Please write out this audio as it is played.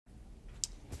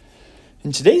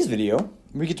In today's video,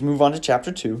 we get to move on to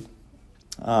Chapter 2,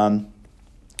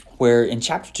 where in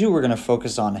Chapter 2, we're going to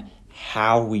focus on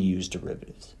how we use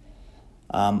derivatives.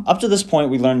 Up to this point,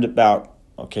 we learned about,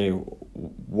 okay,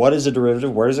 what is a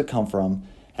derivative, where does it come from,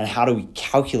 and how do we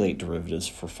calculate derivatives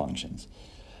for functions.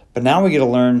 But now we get to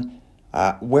learn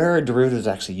where are derivatives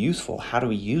actually useful, how do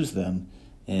we use them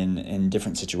in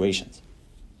different situations.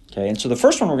 Okay, and so the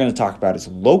first one we're going to talk about is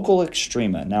local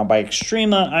extrema. Now, by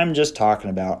extrema, I'm just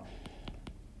talking about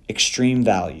extreme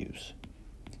values,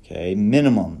 okay,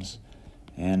 minimums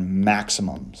and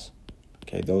maximums.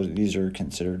 Okay, these are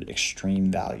considered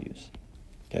extreme values.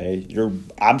 Okay, your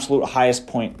absolute highest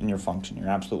point in your function, your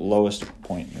absolute lowest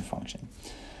point in your function,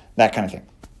 that kind of thing.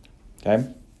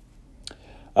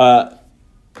 Okay,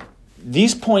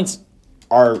 these points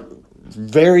are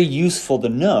very useful to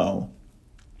know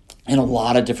in a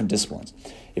lot of different disciplines.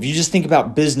 If you just think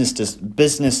about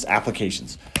business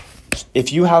applications,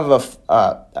 if you have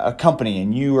a company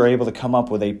and you are able to come up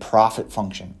with a profit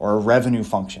function or a revenue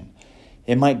function,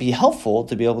 it might be helpful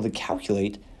to be able to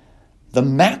calculate the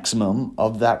maximum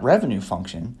of that revenue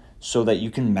function so that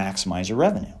you can maximize your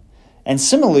revenue. And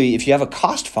similarly, if you have a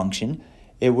cost function,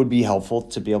 it would be helpful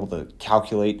to be able to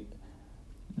calculate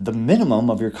the minimum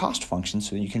of your cost function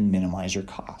so that you can minimize your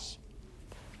costs.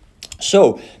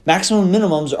 So maximum and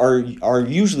minimums are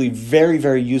usually very,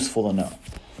 very useful to know.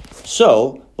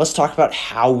 So let's talk about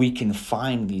how we can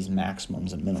find these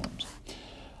maximums and minimums.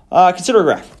 Consider a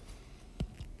graph.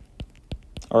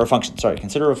 Or a function, sorry,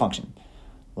 consider a function.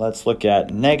 Let's look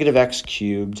at negative x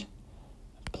cubed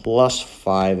plus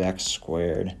 5x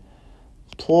squared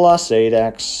plus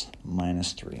 8x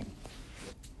minus 3.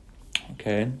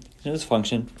 Okay, here's this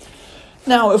function.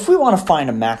 Now, if we want to find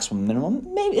a maximum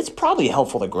minimum, maybe it's probably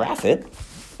helpful to graph it,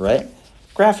 right?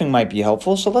 Graphing might be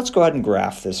helpful, so let's go ahead and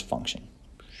graph this function.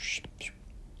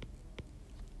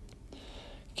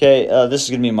 Okay, this is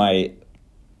going to be my,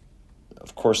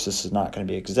 of course, this is not going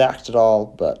to be exact at all,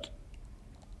 but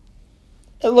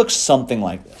it looks something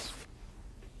like this.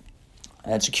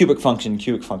 And it's a cubic function.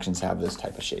 Cubic functions have this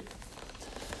type of shape.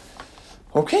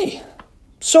 Okay,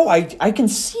 so I can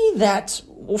see that,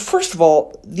 well, first of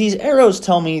all, these arrows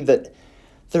tell me that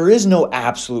there is no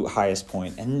absolute highest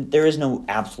point and there is no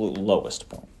absolute lowest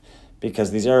point,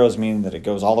 because these arrows mean that it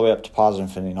goes all the way up to positive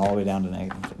infinity and all the way down to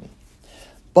negative infinity.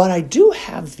 But I do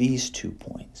have these 2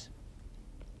 points,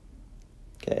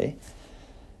 okay?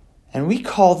 And we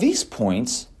call these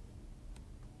points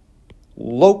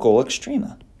local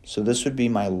extrema. So this would be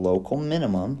my local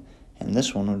minimum, and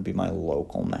this one would be my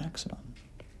local maximum.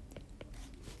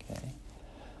 Okay.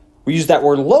 We use that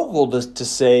word local to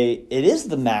say it is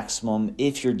the maximum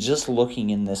if you're just looking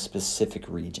in this specific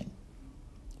region.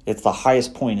 It's the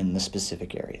highest point in this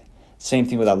specific area. Same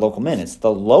thing with that local min. It's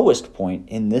the lowest point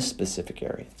in this specific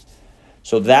area.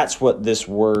 So that's what this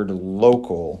word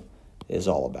local is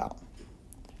all about.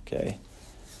 Okay.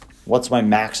 What's my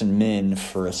max and min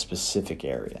for a specific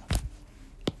area?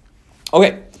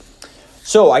 Okay.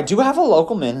 So I do have a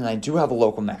local min and I do have a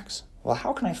local max. Well,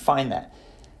 how can I find that?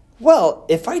 Well,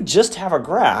 if I just have a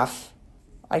graph,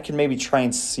 I can maybe try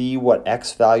and see what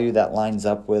x value that lines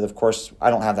up with. Of course, I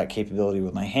don't have that capability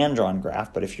with my hand-drawn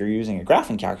graph, but if you're using a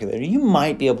graphing calculator, you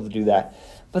might be able to do that.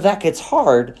 But that gets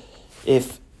hard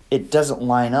if it doesn't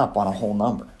line up on a whole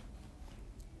number.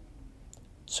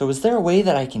 So is there a way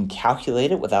that I can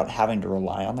calculate it without having to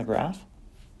rely on the graph?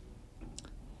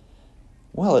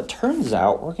 Well, it turns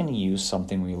out we're going to use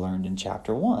something we learned in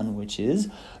Chapter 1, which is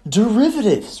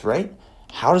derivatives, right?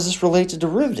 How does this relate to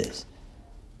derivatives?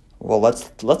 Well,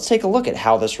 let's take a look at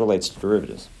how this relates to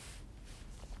derivatives.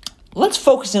 Let's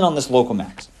focus in on this local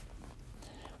max.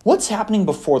 What's happening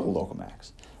before the local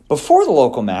max? Before the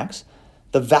local max,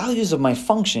 the values of my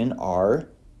function are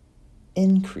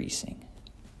increasing.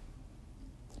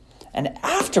 And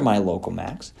after my local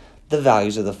max, the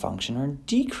values of the function are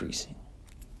decreasing.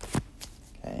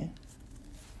 Okay.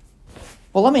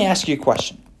 Well, let me ask you a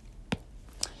question.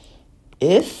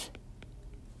 If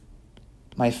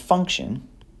my function,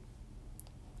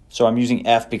 so I'm using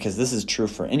f because this is true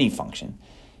for any function.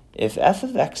 If f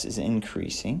of x is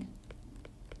increasing,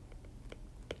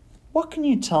 what can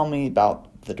you tell me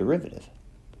about the derivative?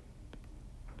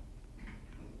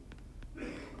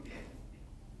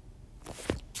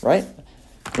 Right?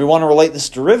 We want to relate this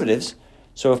to derivatives.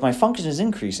 So if my function is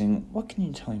increasing, what can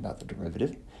you tell me about the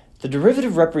derivative? The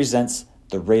derivative represents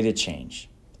the rate of change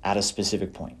at a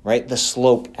specific point, right? The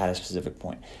slope at a specific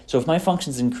point. So if my function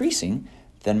is increasing,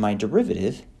 then my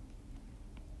derivative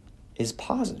is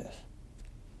positive.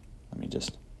 Let me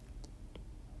just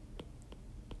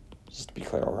to be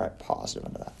clear, I'll write positive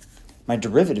under that. My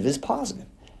derivative is positive.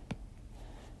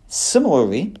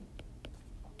 Similarly,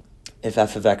 if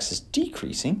f of x is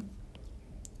decreasing,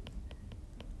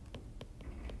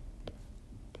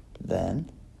 then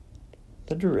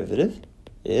the derivative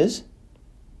is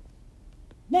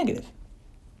negative.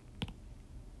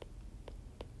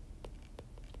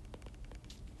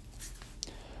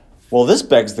 Well, this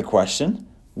begs the question,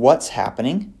 what's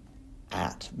happening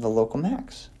at the local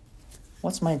max?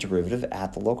 What's my derivative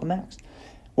at the local max?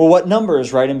 Well, what number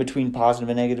is right in between positive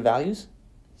and negative values?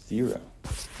 0.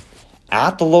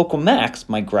 At the local max,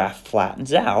 my graph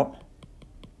flattens out,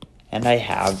 and I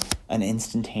have an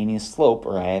instantaneous slope,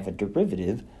 or I have a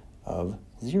derivative of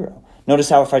 0. Notice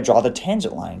how if I draw the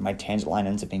tangent line, my tangent line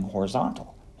ends up being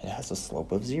horizontal. It has a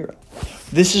slope of 0.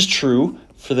 This is true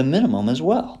for the minimum as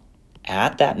well.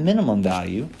 At that minimum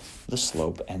value, the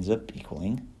slope ends up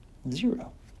equaling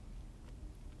 0.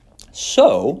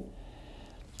 So,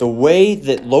 the way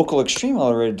that local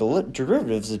extrema related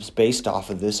derivatives is based off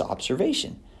of this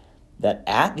observation, that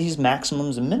at these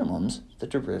maximums and minimums, the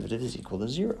derivative is equal to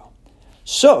 0.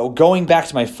 So, going back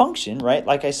to my function, right,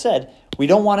 like I said, we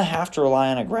don't want to have to rely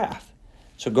on a graph.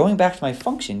 So going back to my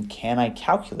function, can I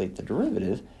calculate the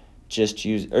derivative?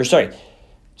 Can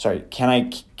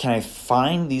I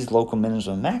find these local minimums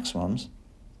and maximums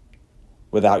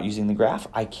without using the graph?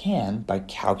 I can by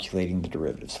calculating the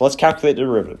derivative. So let's calculate the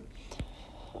derivative.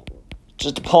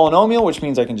 Just a polynomial, which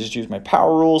means I can just use my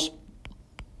power rules.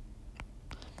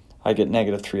 I get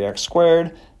negative 3x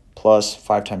squared plus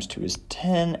 5 times 2 is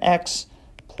 10x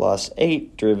plus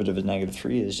 8. Derivative of negative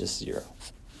 3 is just 0.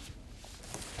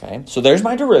 Okay, so there's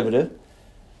my derivative.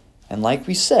 And like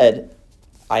we said,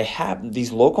 I have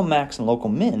these local max and local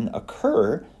min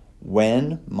occur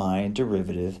when my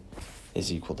derivative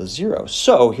is equal to 0.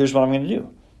 So here's what I'm going to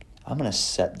do. I'm going to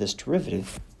set this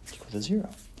derivative equal to 0.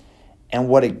 And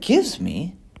what it gives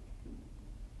me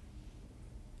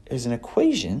is an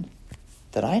equation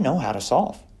that I know how to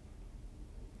solve.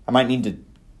 I might need to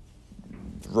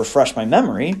refresh my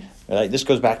memory. This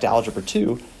goes back to Algebra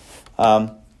 2.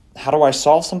 How do I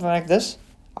solve something like this?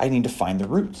 I need to find the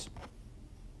roots.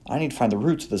 I need to find the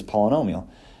roots of this polynomial.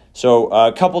 So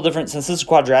a couple different, since this is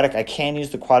quadratic, I can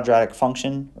use the quadratic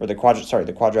function, or the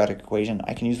quadratic equation.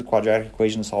 I can use the quadratic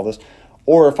equation to solve this.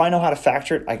 Or if I know how to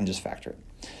factor it, I can just factor it.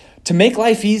 To make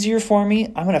life easier for me,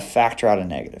 I'm going to factor out a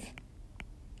negative.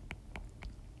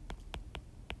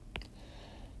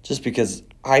 Just because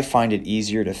I find it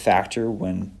easier to factor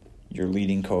when your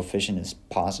leading coefficient is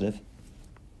positive.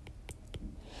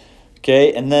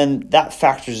 Okay, and then that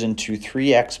factors into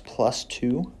 3x plus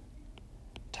 2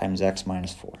 times x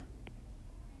minus 4.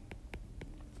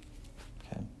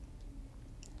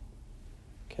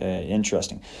 Okay,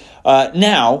 interesting.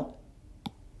 Now,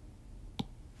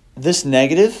 this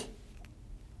negative,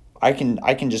 I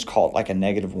can just call it like a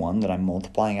negative 1 that I'm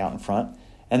multiplying out in front.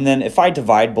 And then if I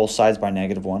divide both sides by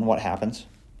negative 1, what happens?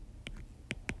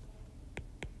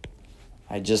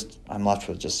 I'm left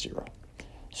with just 0.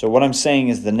 So what I'm saying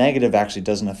is the negative actually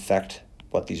doesn't affect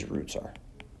what these roots are.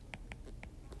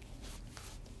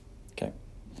 Okay.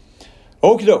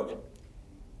 Okie doke.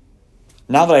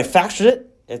 Now that I factored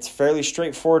it, it's fairly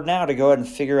straightforward now to go ahead and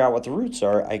figure out what the roots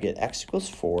are. I get x equals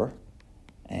 4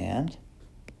 and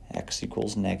x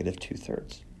equals negative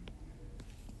 2/3.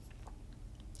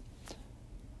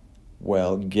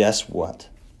 Well, guess what?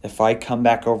 If I come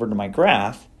back over to my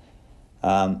graph,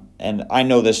 and I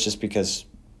know this just because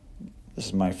this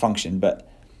is my function,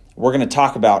 but we're going to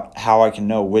talk about how I can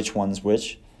know which one's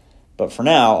which. But for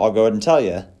now, I'll go ahead and tell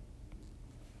you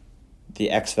the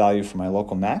x value for my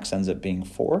local max ends up being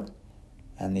 4,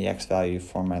 and the x value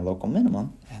for my local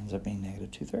minimum ends up being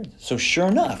negative 2/3. So sure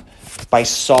enough, by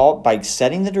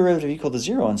setting the derivative equal to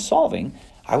 0 and solving,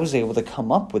 I was able to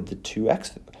come up with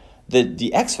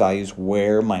the x values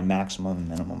where my maximum and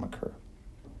minimum occur.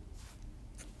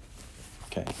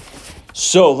 Okay,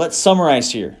 so let's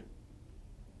summarize here.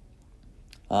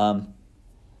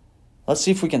 Let's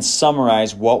see if we can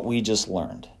summarize what we just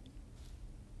learned.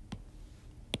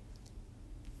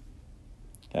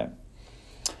 Okay.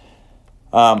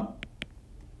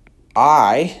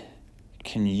 I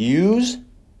can use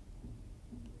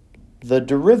the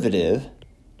derivative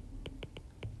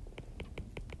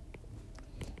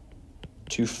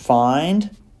to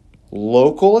find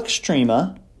local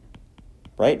extrema,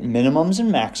 right? Minimums and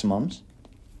maximums.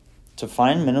 To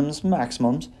find minimums and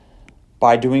maximums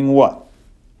by doing what?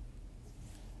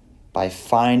 By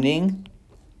finding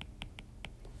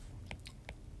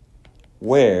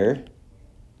where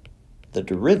the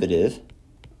derivative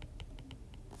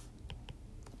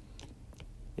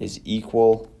is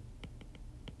equal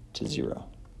to 0.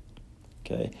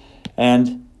 Okay,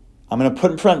 and I'm going to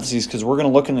put in parentheses because we're going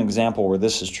to look at an example where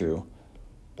this is true,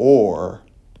 or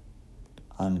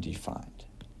undefined.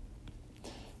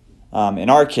 In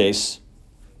our case,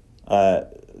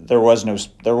 there was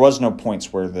no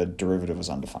points where the derivative was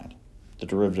undefined. The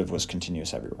derivative was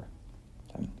continuous everywhere.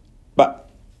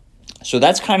 So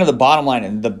that's kind of the bottom line,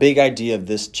 and the big idea of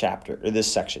this chapter, or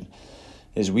this section,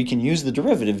 is we can use the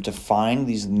derivative to find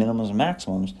these minimums and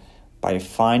maximums by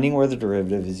finding where the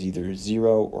derivative is either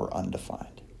 0 or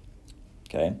undefined.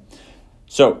 Okay,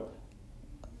 so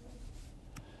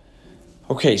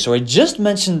I just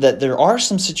mentioned that there are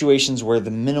some situations where the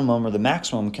minimum or the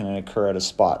maximum can occur at a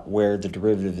spot where the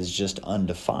derivative is just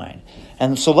undefined.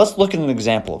 And so let's look at an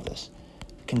example of this.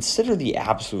 Consider the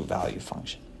absolute value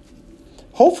function.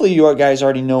 Hopefully you guys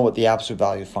already know what the absolute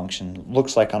value function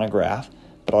looks like on a graph,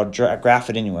 but I'll graph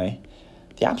it anyway.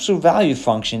 The absolute value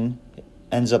function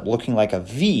ends up looking like a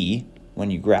V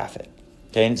when you graph it.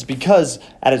 Okay, and it's because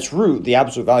at its root, the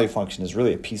absolute value function is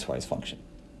really a piecewise function.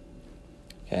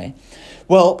 Okay,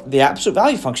 well, the absolute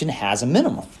value function has a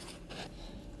minimum.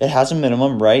 It has a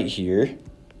minimum right here.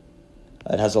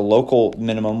 It has a local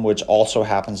minimum, which also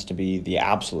happens to be the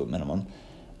absolute minimum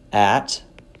at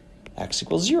x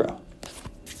equals 0.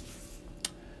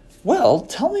 Well,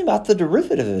 tell me about the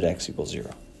derivative at x equals 0.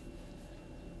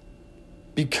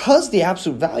 Because the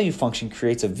absolute value function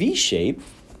creates a V shape,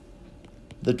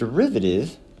 the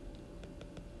derivative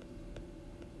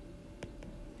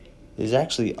is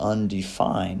actually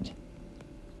undefined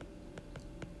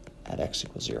at x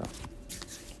equals 0,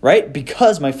 right?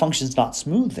 Because my function's not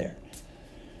smooth there.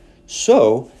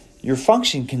 So your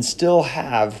function can still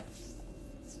have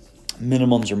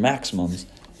minimums or maximums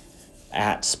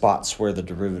at spots where the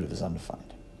derivative is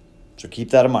undefined. So keep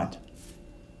that in mind.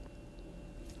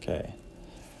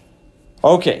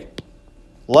 Okay,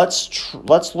 let's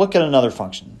look at another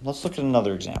function. Let's look at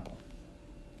another example.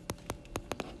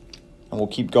 And we'll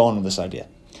keep going with this idea.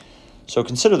 So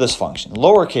consider this function.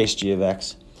 Lowercase g of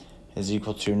x is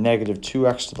equal to negative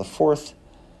 2x to the fourth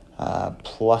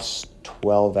plus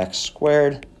 12x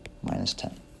squared minus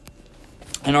 10.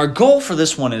 And our goal for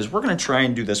this one is we're going to try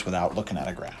and do this without looking at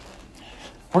a graph.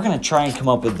 We're going to try and come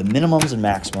up with the minimums and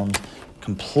maximums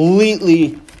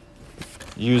completely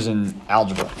using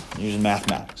algebra, using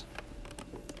mathematics.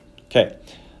 Okay,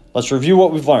 let's review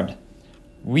what we've learned.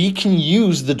 We can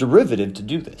use the derivative to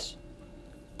do this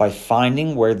by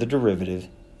finding where the derivative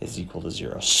is equal to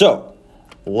 0. So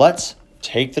let's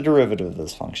take the derivative of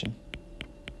this function.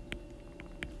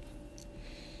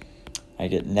 I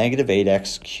get negative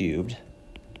 8x cubed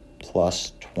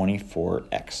plus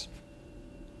 24x.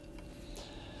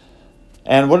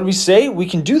 And what did we say? We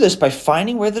can do this by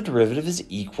finding where the derivative is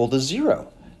equal to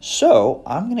 0. So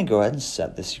I'm going to go ahead and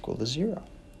set this equal to 0.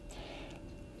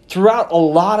 Throughout a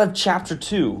lot of chapter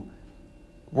 2,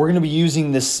 we're going to be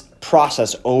using this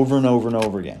process over and over and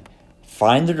over again.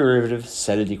 Find the derivative,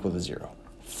 set it equal to 0.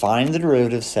 Find the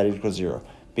derivative, set it equal to 0.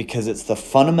 Because it's the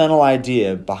fundamental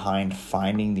idea behind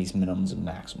finding these minimums and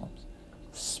maximums.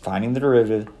 Finding the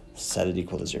derivative, set it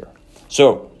equal to 0.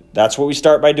 So that's what we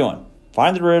start by doing.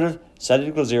 Find the derivative, set it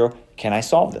equal to 0. Can I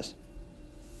solve this?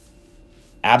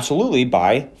 Absolutely,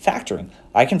 by factoring.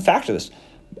 I can factor this.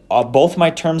 Both my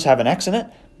terms have an x in it.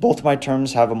 Both of my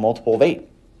terms have a multiple of 8.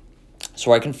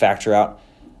 So I can factor out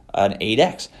an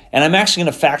 8x. And I'm actually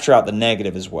going to factor out the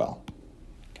negative as well.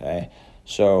 Okay,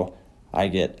 so I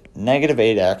get negative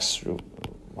 8x.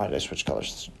 Why did I switch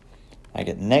colors? I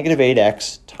get negative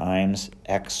 8x times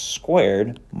x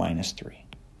squared minus 3.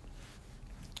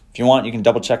 If you want, you can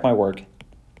double check my work.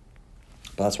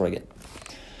 But that's what I get.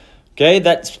 Okay,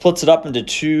 that splits it up into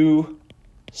two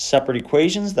separate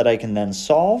equations that I can then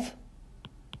solve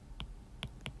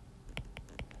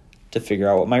to figure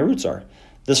out what my roots are.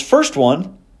 This first one,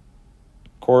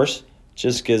 of course,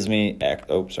 just gives me x.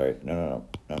 Oh, sorry. No.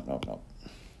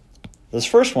 This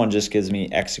first one just gives me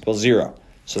x equals 0.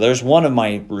 So there's one of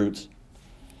my roots.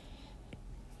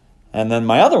 And then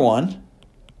my other one,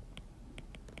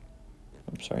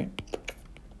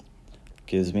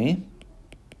 gives me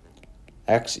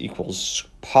x equals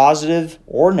positive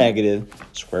or negative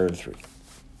square root of 3.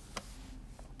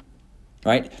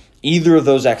 Right? Either of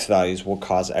those x values will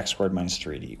cause x squared minus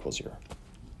 3 to equal 0.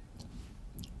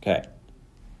 Okay.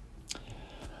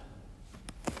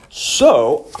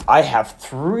 So I have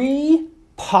 3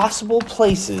 possible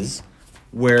places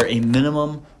where a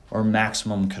minimum or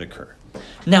maximum could occur.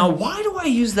 Now, why do I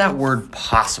use that word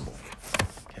possible?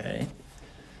 Okay.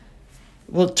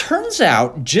 Well, it turns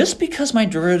out just because my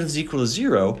derivative is equal to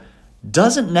 0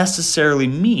 doesn't necessarily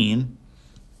mean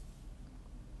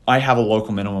I have a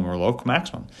local minimum or local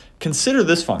maximum. Consider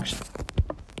this function.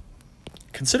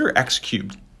 Consider x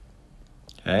cubed.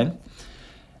 Okay.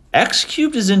 X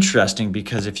cubed is interesting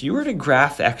because if you were to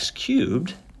graph x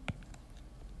cubed,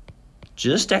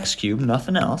 just x cubed,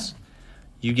 nothing else,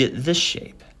 you get this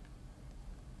shape.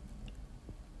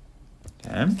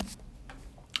 Okay.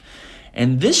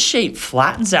 And this shape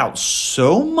flattens out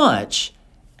so much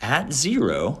at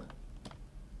 0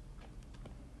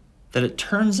 that it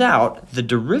turns out the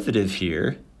derivative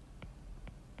here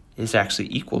is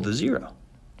actually equal to 0.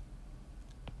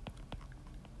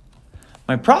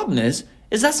 My problem is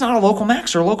that's not a local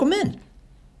max or a local min.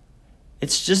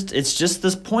 It's just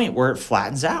this point where it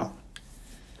flattens out.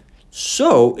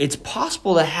 So it's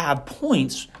possible to have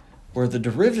points where the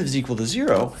derivative is equal to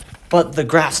 0, but the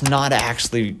graph's not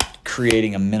actually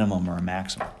creating a minimum or a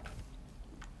maximum.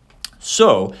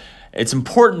 So it's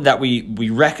important that we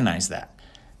recognize that.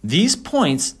 These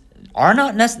points are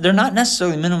they're not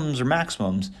necessarily minimums or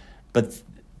maximums, but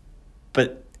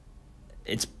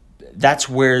that's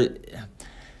where,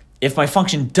 if my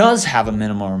function does have a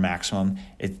minimum or maximum,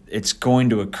 it's going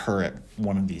to occur at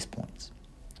one of these points.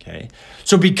 Okay?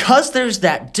 So because there's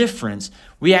that difference,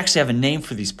 we actually have a name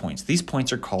for these points. These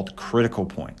points are called critical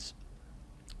points.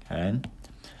 Okay?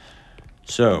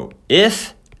 So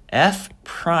if f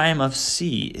prime of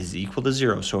c is equal to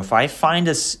 0, so if I find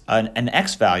an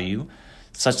x value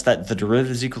such that the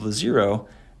derivative is equal to 0,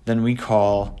 then we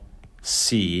call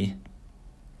c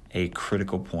a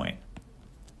critical point.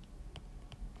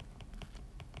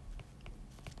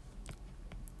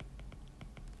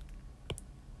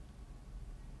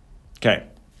 Okay,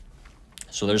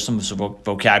 so there's some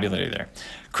vocabulary there.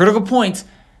 Critical points,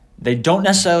 they don't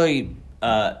necessarily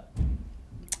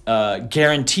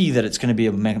guarantee that it's going to be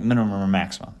a minimum or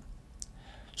maximum.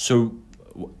 So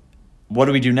what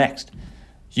do we do next?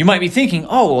 You might be thinking,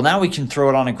 oh, well, now we can throw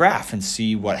it on a graph and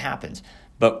see what happens.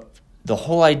 But the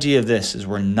whole idea of this is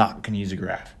we're not going to use a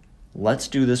graph. Let's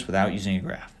do this without using a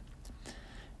graph.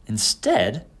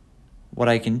 Instead, what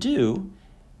I can do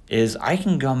is I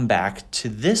can come back to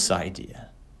this idea.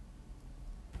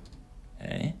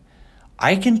 Okay?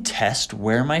 I can test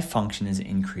where my function is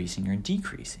increasing or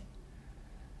decreasing.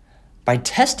 By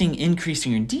testing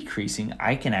increasing or decreasing,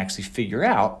 I can actually figure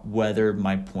out whether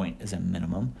my point is a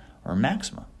minimum or a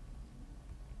maximum.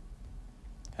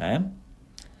 Okay?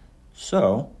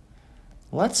 So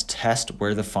let's test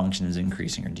where the function is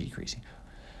increasing or decreasing.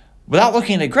 Without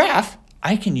looking at a graph,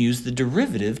 I can use the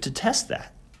derivative to test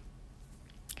that.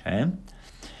 Okay?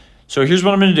 So here's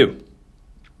what I'm going to do.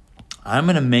 I'm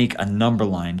going to make a number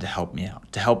line to help me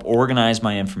out, to help organize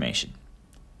my information.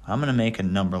 I'm going to make a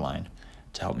number line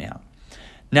to help me out.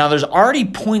 Now, there's already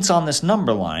points on this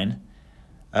number line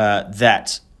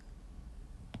that,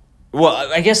 well,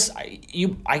 I guess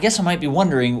I might be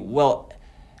wondering, well,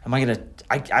 am I going to,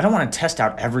 I don't want to test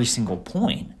out every single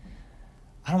point.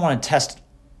 I don't want to test,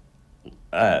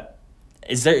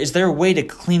 is there a way to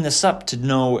clean this up to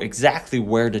know exactly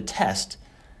where to test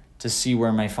to see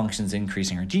where my function's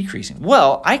increasing or decreasing?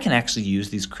 Well, I can actually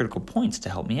use these critical points to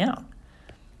help me out.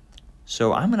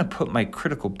 So I'm going to put my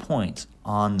critical points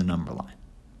on the number line.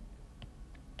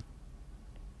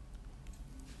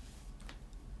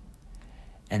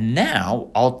 And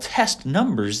now I'll test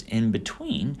numbers in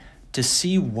between to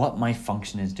see what my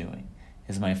function is doing.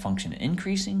 Is my function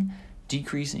increasing,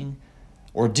 decreasing,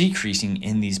 or decreasing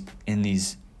in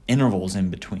these intervals in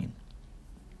between?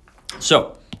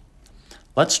 So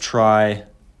let's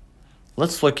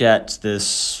look at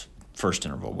this first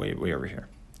interval way over here.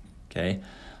 Okay,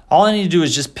 all I need to do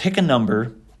is just pick a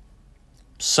number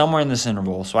somewhere in this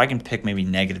interval. So I can pick maybe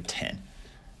 -10.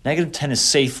 -10 is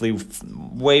safely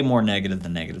way more negative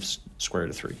than negative square root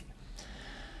of 3.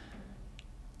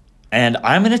 And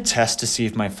I'm going to test to see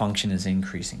if my function is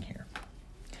increasing here.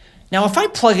 Now, if I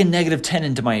plug in -10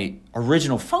 into my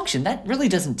original function, that really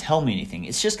doesn't tell me anything.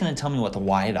 It's just going to tell me what the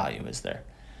y value is there.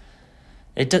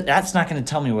 That's not going to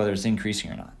tell me whether it's increasing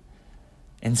or not.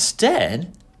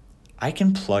 Instead, I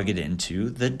can plug it into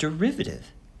the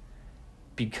derivative.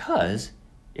 Because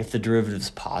if the derivative is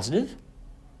positive,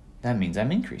 that means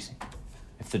I'm increasing.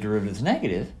 If the derivative is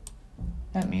negative,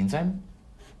 that means I'm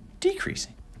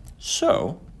decreasing.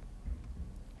 So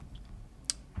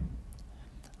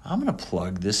I'm going to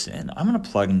plug this in. I'm going to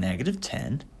plug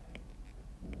 -10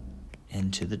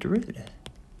 into the derivative.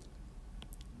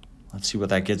 Let's see what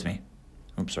that gives me.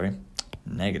 Oops, sorry.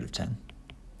 -10.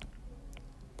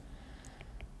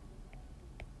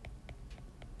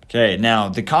 Okay, now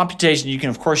the computation, you can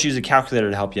of course use a calculator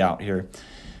to help you out here.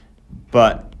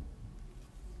 But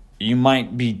you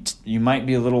might be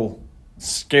a little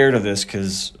scared of this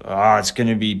because it's going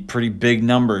to be pretty big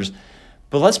numbers.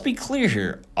 But let's be clear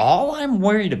here. All I'm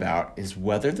worried about is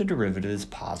whether the derivative is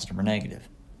positive or negative.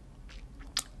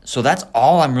 So that's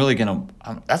all I'm really gonna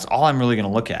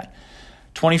look at.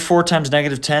 24 times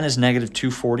negative 10 is negative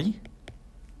 240.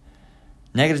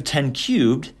 Negative 10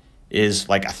 cubed is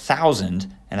like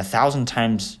 1,000, and 1,000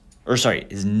 times,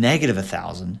 is negative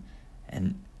 1,000,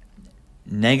 and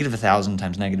negative 1,000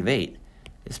 times negative 8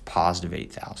 is positive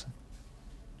 8,000.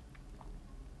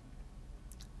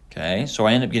 Okay, so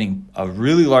I end up getting a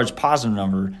really large positive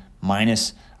number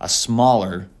minus a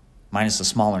smaller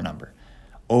number.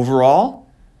 Overall,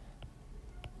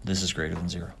 this is greater than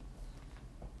 0.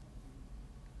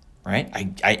 Right?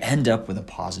 I end up with a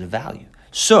positive value.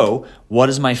 So what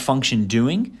is my function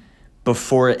doing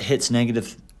before it hits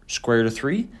negative square root of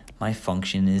 3? My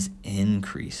function is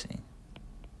increasing.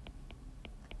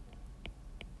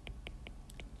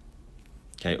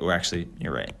 Okay, or actually,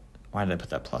 you're right. Why did I put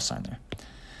that plus sign there?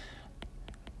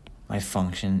 My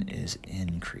function is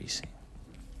increasing.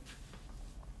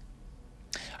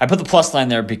 I put the plus sign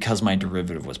there because my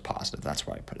derivative was positive. That's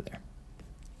why I put it there.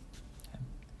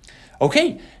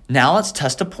 Okay, now let's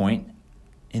test a point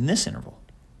in this interval.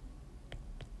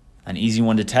 An easy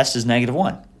one to test is negative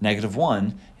 1. Negative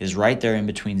 1 is right there in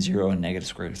between 0 and negative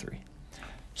square root of 3.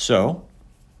 So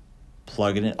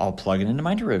I'll plug it into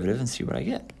my derivative and see what I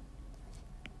get.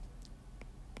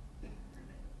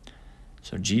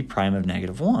 So g prime of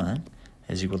negative 1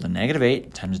 is equal to negative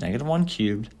 8 times negative 1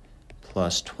 cubed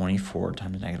plus 24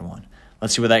 times negative 1.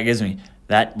 Let's see what that gives me.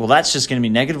 That's just going to be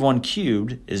negative 1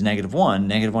 cubed is negative 1.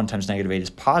 Negative 1 times negative 8 is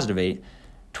positive 8.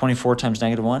 24 times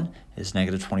negative 1 is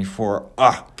negative 24.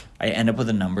 I end up with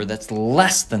a number that's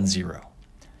less than 0.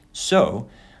 So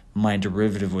my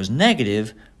derivative was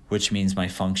negative, which means my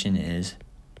function is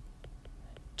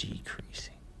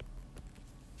decreasing.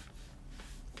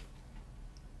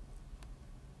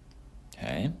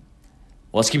 Okay,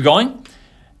 well, let's keep going.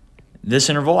 This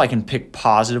interval, I can pick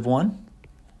positive 1.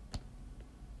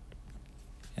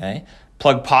 Okay,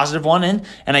 plug positive 1 in,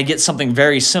 and I get something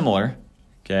very similar.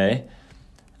 Okay,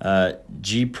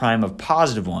 g prime of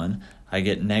positive 1, I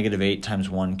get negative 8 times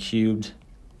 1 cubed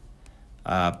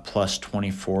plus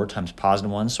 24 times positive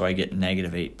 1, so I get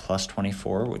negative 8 plus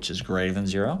 24, which is greater than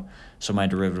 0. So my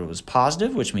derivative was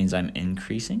positive, which means I'm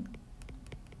increasing.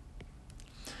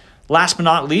 Last but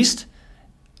not least,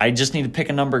 I just need to pick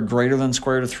a number greater than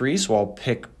square root of 3, so I'll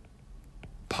pick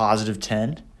positive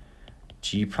 10.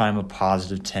 G prime of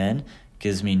positive 10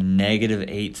 gives me negative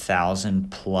 8,000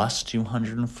 plus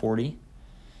 240,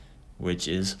 which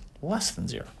is less than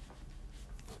 0.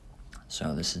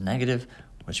 So this is negative,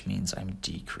 which means I'm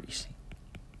decreasing.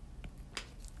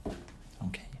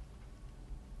 Okay.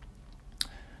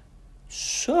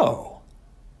 So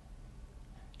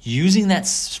using that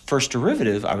first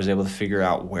derivative, I was able to figure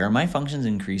out where my function's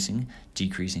increasing,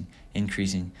 decreasing,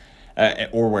 increasing,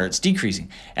 or where it's decreasing.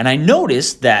 And I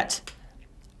noticed that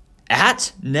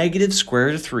at negative square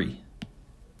root of 3,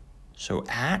 so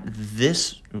at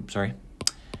this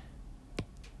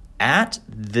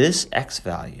x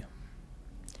value,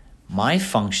 my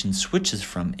function switches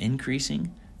from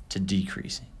increasing to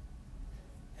decreasing.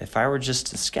 If I were just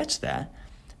to sketch that,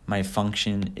 my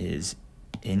function is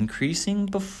increasing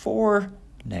before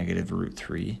negative root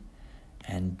 3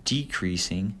 and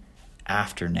decreasing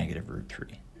after negative root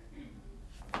 3.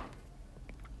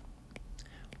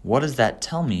 What does that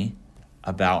tell me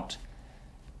about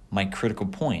my critical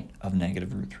point of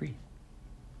negative root 3?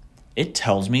 It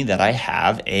tells me that I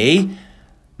have a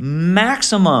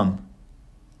maximum.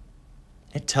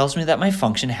 It tells me that my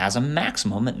function has a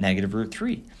maximum at negative root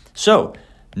 3. So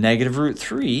negative root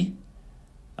 3,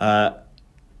 or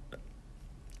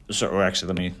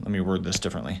actually let me word this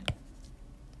differently.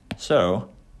 So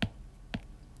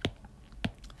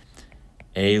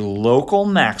a local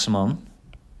maximum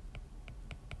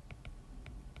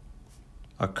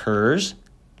occurs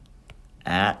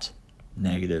at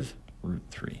negative root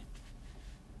 3.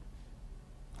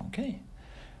 Okay.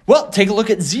 Well, take a look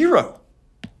at 0.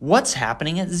 What's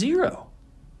happening at 0?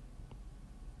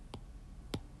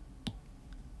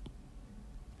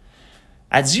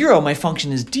 At 0, my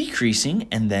function is decreasing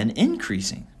and then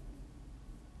increasing.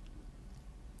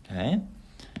 Okay?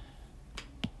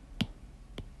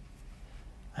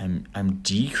 I'm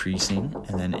decreasing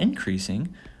and then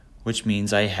increasing, which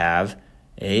means I have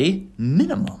a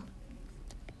minimum.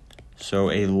 So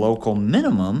a local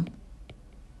minimum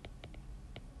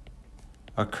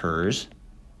occurs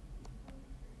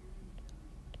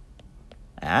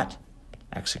at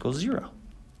x equals 0.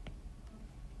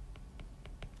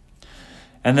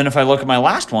 And then if I look at my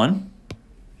last one,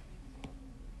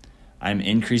 I'm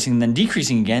increasing and then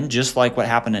decreasing again, just like what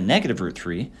happened at negative root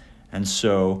 3. And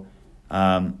so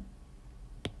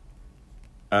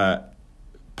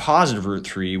positive root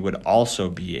 3 would also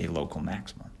be a local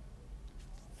maximum.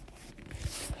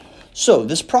 So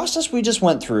this process we just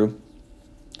went through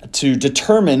to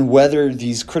determine whether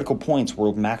these critical points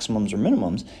were maximums or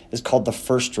minimums is called the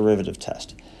first derivative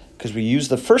test, because we use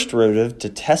the first derivative to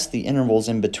test the intervals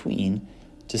in between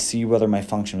to see whether my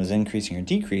function was increasing or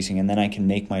decreasing, and then I can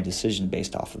make my decision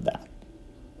based off of that.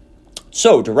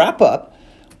 So to wrap up,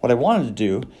 what I wanted to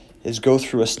do is go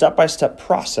through a step-by-step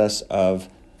process of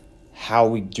how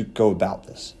we go about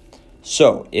this.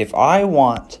 So if I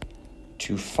want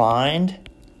to find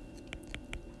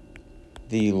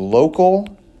the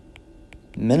local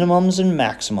minimums and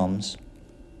maximums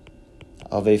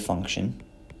of a function,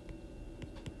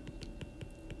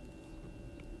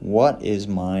 what is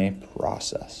my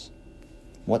process?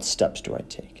 What steps do I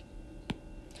take?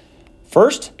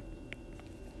 First,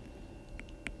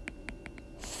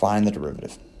 find the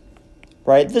derivative.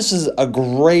 Right? This is a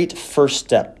great first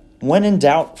step. When in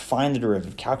doubt, find the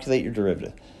derivative. Calculate your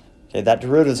derivative. Okay, that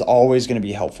derivative is always going to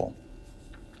be helpful.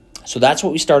 So that's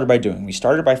what we started by doing. We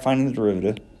started by finding the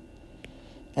derivative.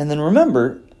 And then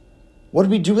remember, what do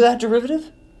we do with that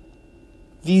derivative?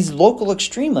 These local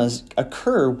extremas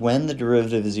occur when the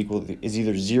derivative is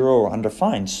either 0 or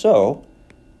undefined. So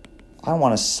I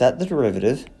want to set the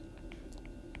derivative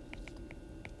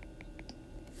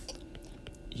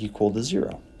equal to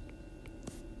 0.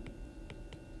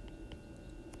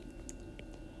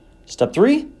 Step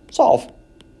 3, solve.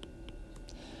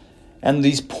 And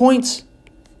these points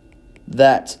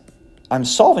that I'm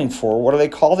solving for, what are they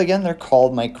called again? They're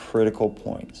called my critical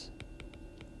points.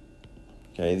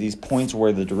 Okay, these points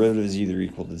where the derivative is either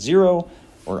equal to 0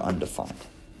 or undefined.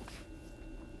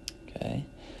 Okay.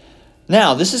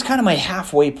 Now, this is kind of my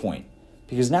halfway point,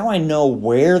 because now I know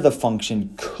where the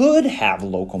function could have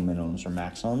local minimums or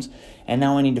maximums, and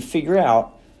now I need to figure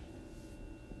out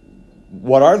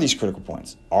what are these critical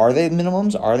points. Are they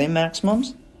minimums? Are they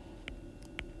maximums?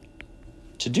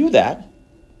 To do that,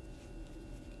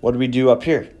 what do we do up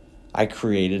here? I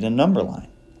created a number line.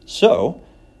 So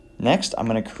next, I'm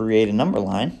going to create a number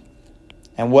line.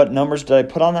 And what numbers did I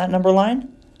put on that number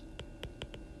line?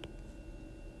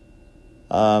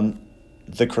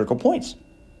 The critical points.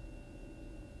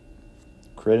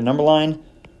 Create a number line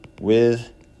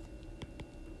with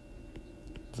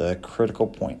the critical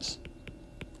points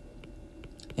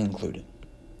included.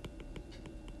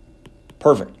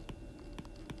 Perfect.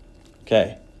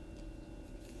 Okay.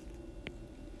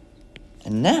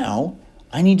 And now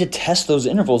I need to test those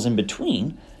intervals in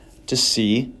between to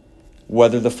see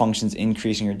whether the function's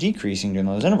increasing or decreasing during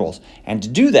those intervals. And to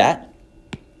do that,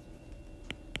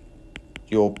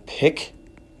 you'll pick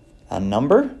a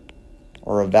number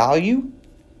or a value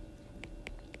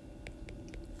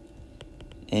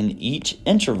in each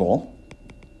interval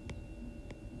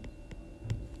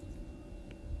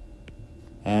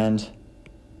and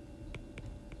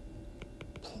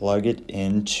plug it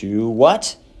into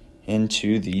what?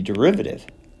 Into the derivative.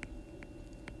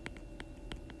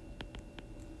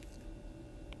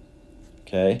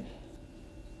 Okay.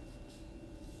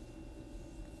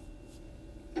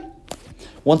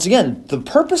 Once again, the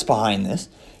purpose behind this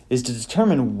is to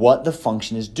determine what the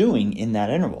function is doing in that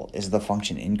interval. Is the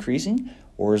function increasing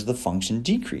or is the function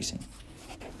decreasing?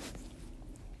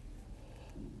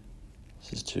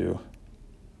 This is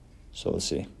so let's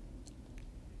see.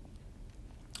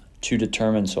 To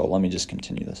determine, so let me just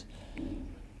continue this.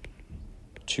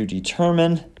 To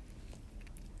determine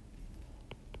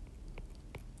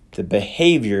the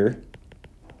behavior,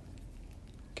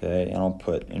 okay, and I'll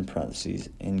put in parentheses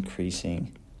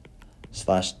increasing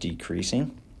 /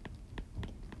 decreasing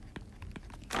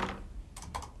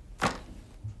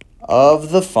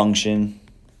of the function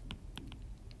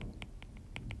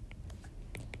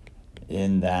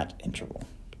in that interval.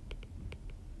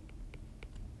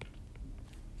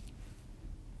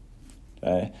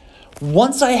 Okay.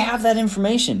 Once I have that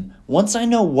information, once I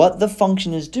know what the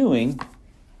function is doing,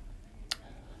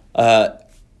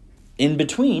 in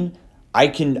between, I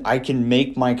can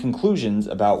make my conclusions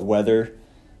about whether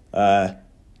the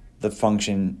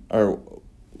function or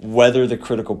whether the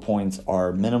critical points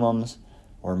are minimums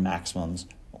or maximums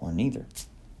or neither.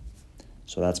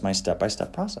 So that's my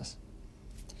step-by-step process.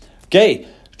 Okay,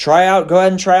 go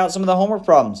ahead and try out some of the homework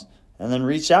problems, and then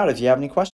reach out if you have any questions.